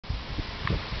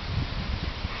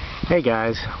Hey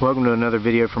guys, welcome to another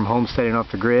video from Homesteading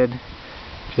Off the Grid.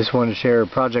 Just wanted to share a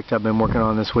project I've been working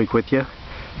on this week with you.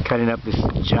 Cutting up this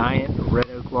giant red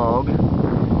oak log.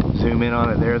 Zoom in on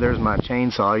it there. There's my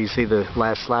chainsaw. You see the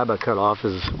last slab I cut off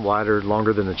is wider,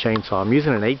 longer than the chainsaw. I'm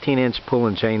using an 18-inch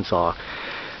pulling chainsaw.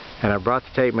 And I brought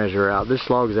the tape measure out. This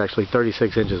log is actually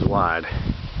 36 inches wide.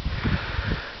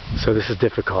 So this is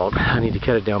difficult. I need to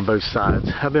cut it down both sides.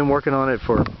 I've been working on it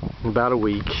for about a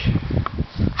week.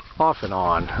 Off and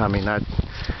on. I mean,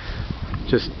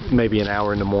 just maybe an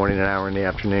hour in the morning, an hour in the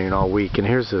afternoon all week. And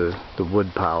here's the wood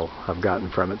pile I've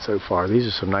gotten from it so far. These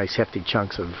are some nice hefty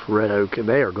chunks of red oak, and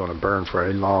they are going to burn for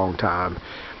a long time.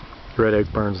 Red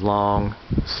oak burns long,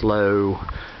 slow,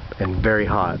 and very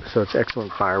hot, so it's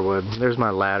excellent firewood. There's my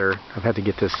ladder. I've had to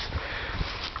get this.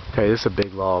 Okay, this is a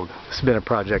big log. This has been a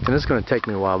project, and it's going to take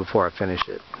me a while before I finish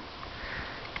it.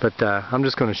 But I'm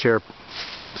just going to share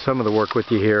some of the work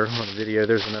with you here on the video.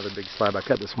 There's another big slab I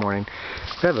cut this morning.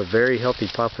 We have a very healthy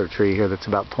poplar tree here that's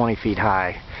about 20 feet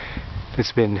high.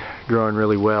 It's been growing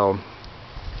really well.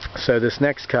 So this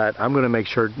next cut, I'm going to make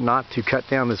sure not to cut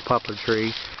down this poplar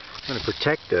tree. I'm going to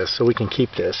protect this so we can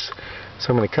keep this. So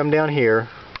I'm going to come down here,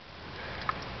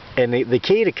 and the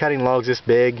key to cutting logs this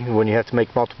big when you have to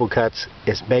make multiple cuts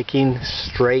is making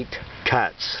straight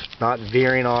cuts, not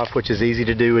veering off, which is easy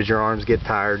to do as your arms get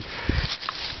tired.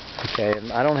 Okay,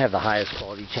 and I don't have the highest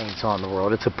quality chainsaw in the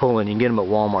world. It's a pull-in. You can get them at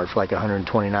Walmart for like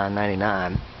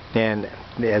 $129.99. And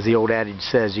as the old adage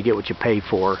says, you get what you pay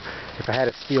for. If I had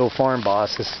a steel farm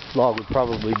boss, this log would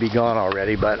probably be gone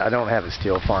already, but I don't have a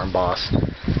steel farm boss.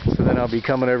 So then I'll be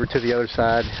coming over to the other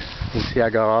side. You see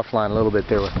I got offline a little bit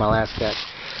there with my last cut.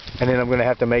 And then I'm going to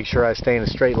have to make sure I stay in a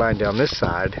straight line down this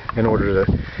side in order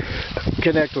to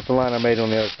connect with the line I made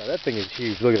on the other side. That thing is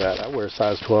huge. Look at that. I wear a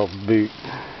size 12 boot.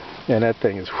 And that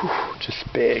thing is just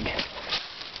big.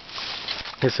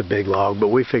 It's a big log, but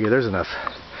we figure there's enough.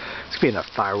 There's gonna be enough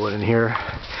firewood in here.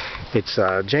 It's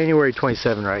January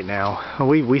 27 right now.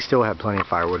 We still have plenty of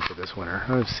firewood for this winter.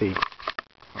 Let's see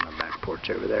on the back porch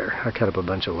over there. I cut up a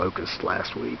bunch of locusts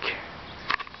last week.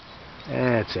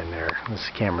 It's in there.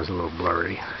 This camera's a little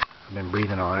blurry. I've been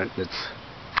breathing on it. It's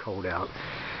cold out.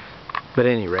 But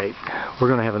at any rate, we're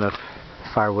gonna have enough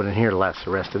firewood in here to last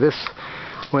the rest of this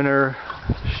winter.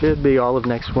 Should be all of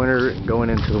next winter and going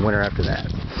into the winter after that.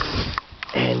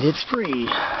 And it's free,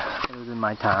 other than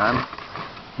my time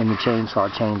and the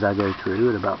chainsaw chains I go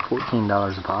through at about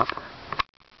 $14 a pop.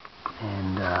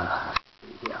 And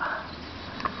yeah,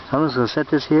 I'm just going to set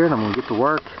this here and I'm going to get to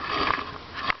work.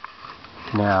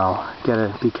 Now,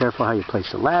 gotta be careful how you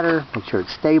place the ladder, make sure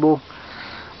it's stable,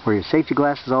 wear your safety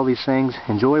glasses, all these things.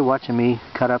 Enjoy watching me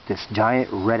cut up this giant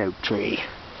red oak tree.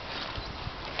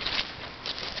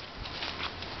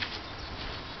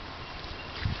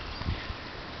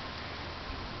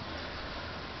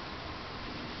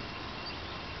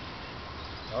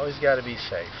 Always got to be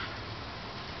safe.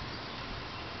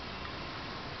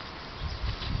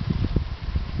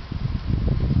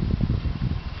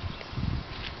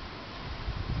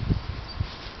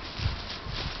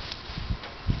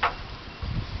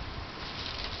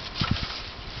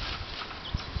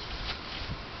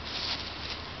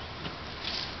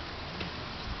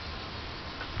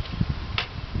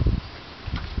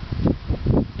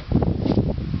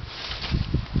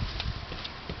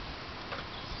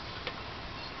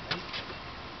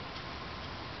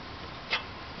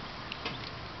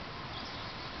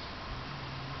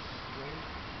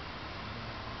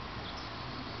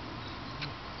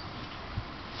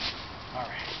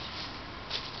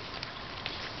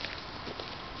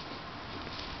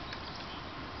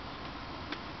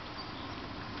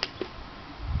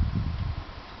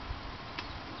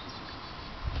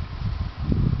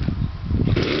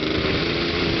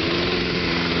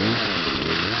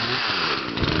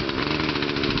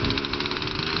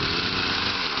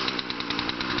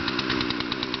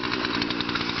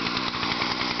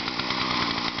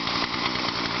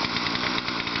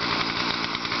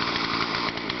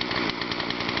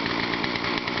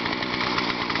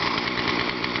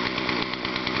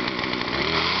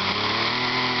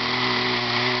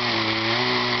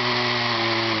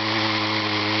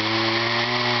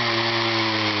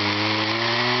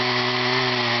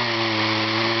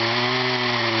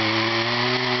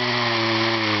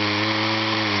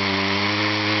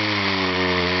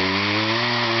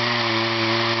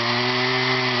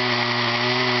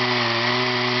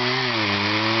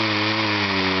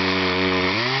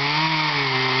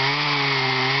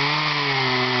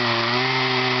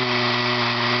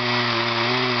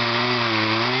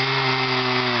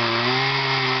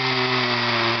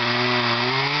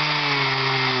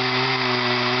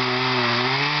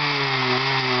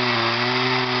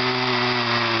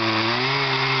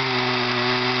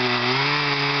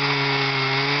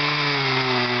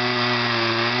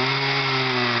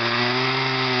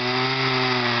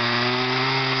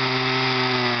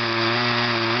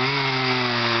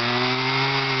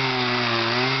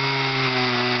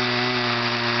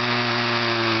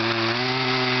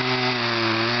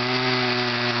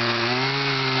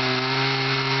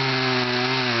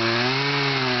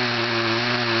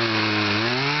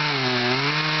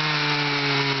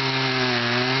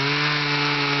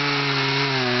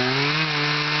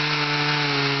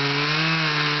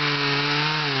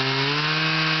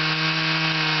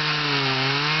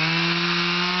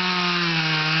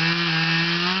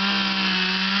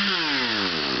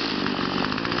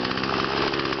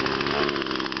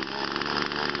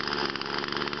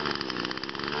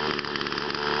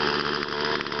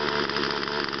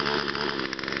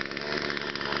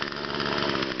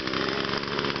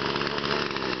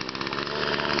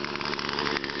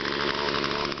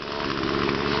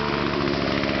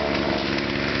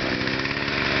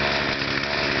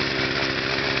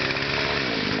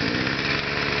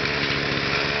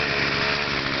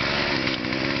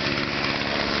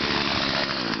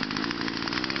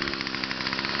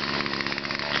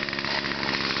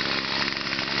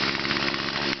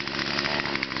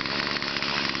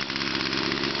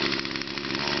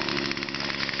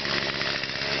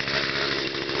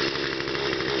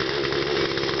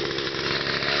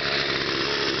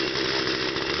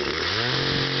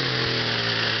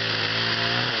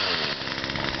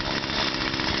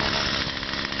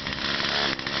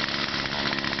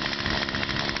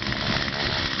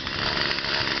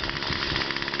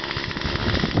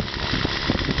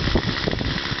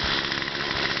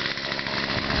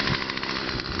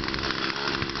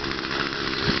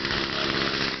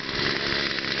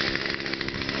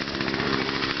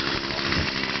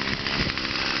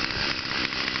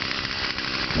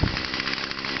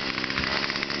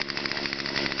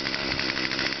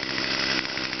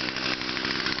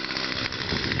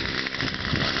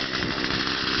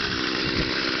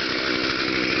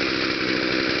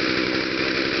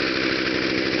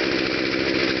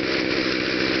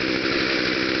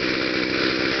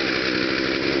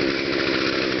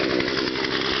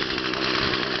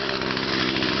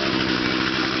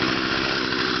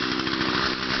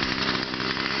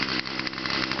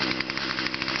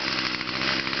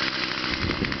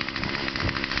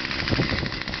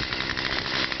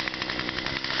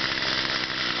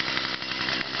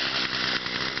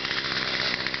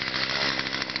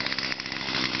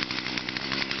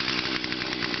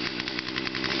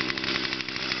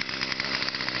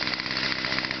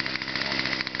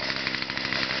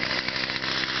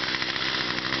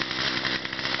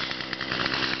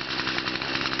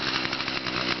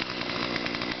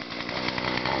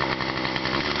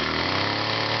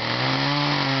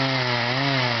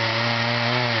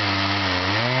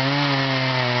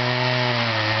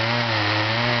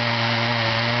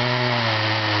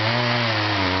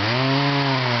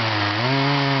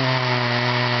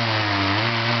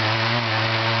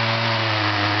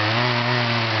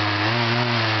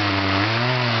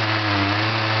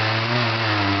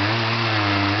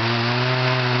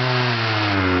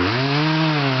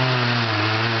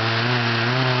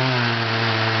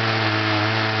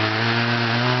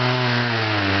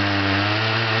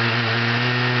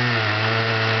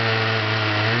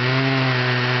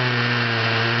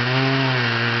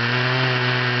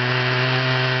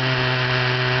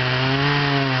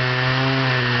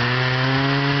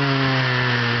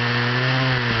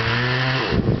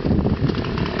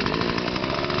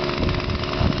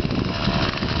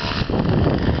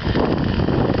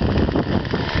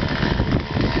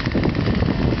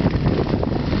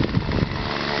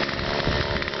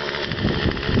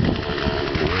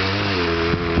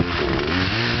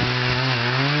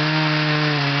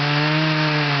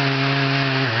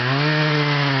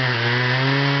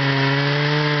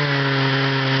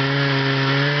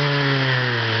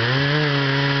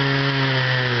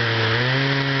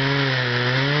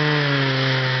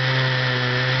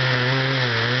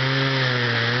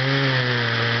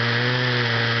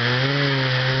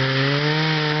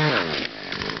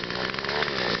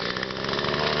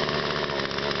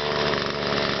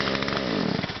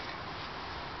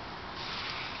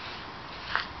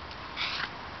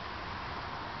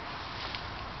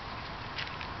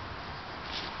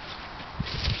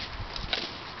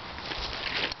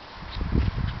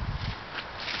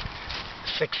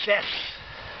 success.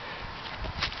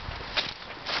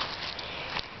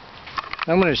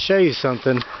 I'm going to show you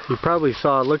something. You probably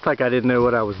saw it looked like I didn't know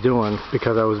what I was doing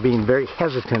because I was being very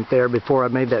hesitant there before I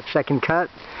made that second cut.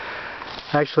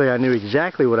 Actually, I knew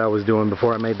exactly what I was doing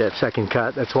before I made that second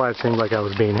cut. That's why it seemed like I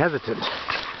was being hesitant.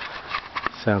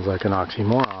 Sounds like an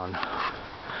oxymoron.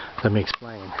 Let me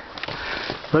explain.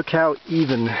 Look how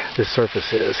even this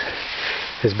surface is.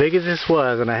 As big as this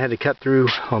was, and I had to cut through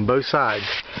on both sides,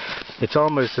 it's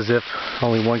almost as if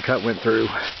only one cut went through.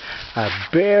 I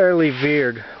barely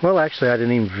veered. Well, actually, I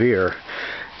didn't even veer.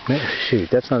 Shoot,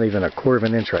 that's not even 1/4 of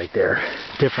an inch right there.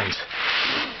 Difference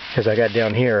as I got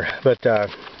down here. But,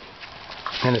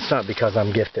 and it's not because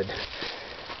I'm gifted.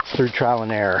 It's through trial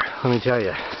and error. Let me tell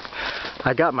you,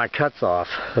 I got my cuts off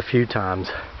a few times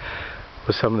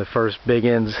with some of the first big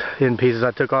end pieces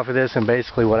I took off of this, and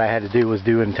basically what I had to do was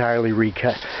entirely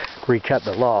recut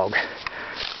the log.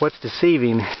 What's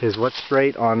deceiving is what's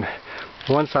straight on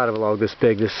one side of a log this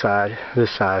big, this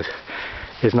size,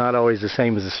 is not always the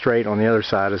same as the straight on the other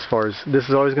side. As far as this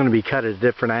is always going to be cut at a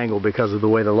different angle because of the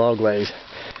way the log lays.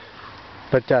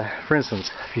 But for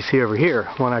instance, if you see over here,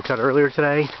 one I cut earlier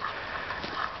today,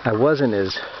 I wasn't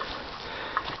as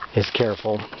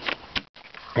careful,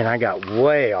 and I got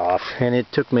way off, and it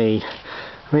took me,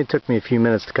 it took me a few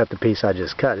minutes to cut the piece I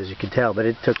just cut, as you can tell, but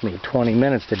it took me 20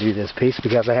 minutes to do this piece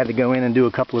because I had to go in and do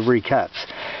a couple of recuts.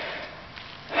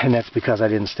 And that's because I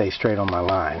didn't stay straight on my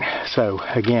line. So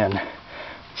again,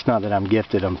 it's not that I'm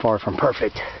gifted, I'm far from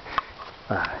perfect.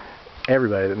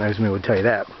 Everybody that knows me would tell you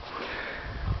that.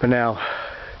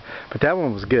 But that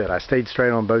one was good. I stayed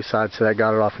straight on both sides, so that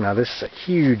got it off. Now this is a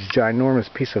huge,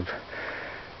 ginormous piece of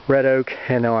red oak,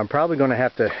 and now I'm probably going to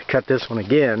have to cut this one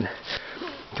again,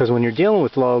 because when you're dealing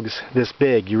with logs this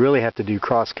big, you really have to do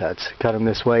cross cuts. Cut them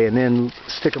this way and then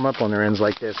stick them up on their ends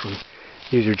like this, and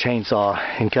use your chainsaw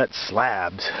and cut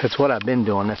slabs. That's what I've been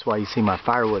doing. That's why you see my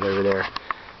firewood over there.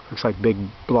 Looks like big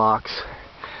blocks,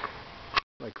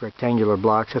 like rectangular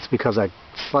blocks. That's because I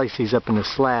slice these up into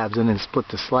slabs and then split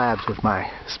the slabs with my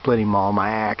splitting maul, my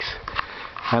axe.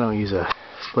 I don't use a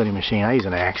splitting machine, I use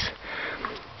an axe.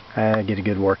 I get a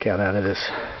good workout out of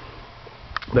this.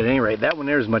 But at any rate, that one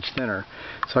there is much thinner,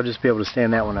 so I'll just be able to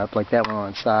stand that one up like that one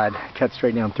on its side, cut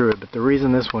straight down through it. But the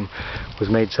reason this one was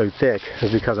made so thick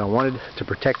is because I wanted to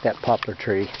protect that poplar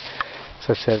tree, as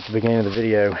I said at the beginning of the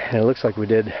video, and it looks like we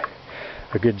did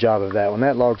a good job of that. When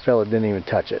that log fell, it didn't even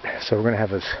touch it. So we're going to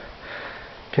have us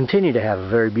continue to have a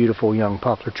very beautiful young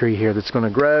poplar tree here that's going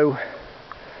to grow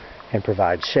and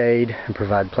provide shade and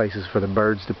provide places for the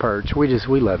birds to perch.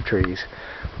 We love trees.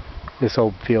 This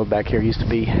old field back here used to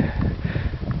be,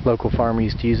 local farmer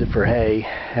used to use it for hay,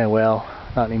 and well,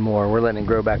 not anymore. We're letting it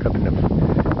grow back up into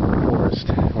the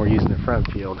forest. We're using the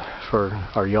front field for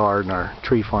our yard and our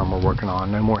tree farm we're working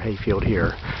on. No more hay field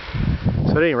here.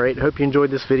 So at any rate, hope you enjoyed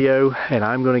this video, and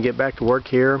I'm going to get back to work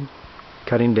here,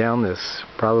 cutting down this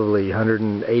probably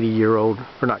 180-year-old,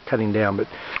 or not cutting down, but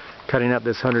cutting up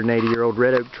this 180-year-old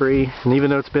red oak tree. And even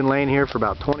though it's been laying here for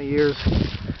about 20 years,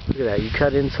 look at that, you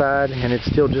cut inside and it's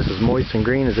still just as moist and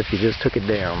green as if you just took it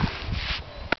down.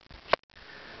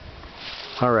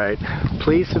 Alright,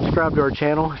 please subscribe to our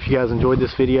channel if you guys enjoyed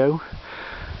this video,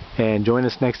 and join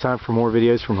us next time for more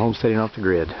videos from Homesteading Off the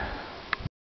Grid.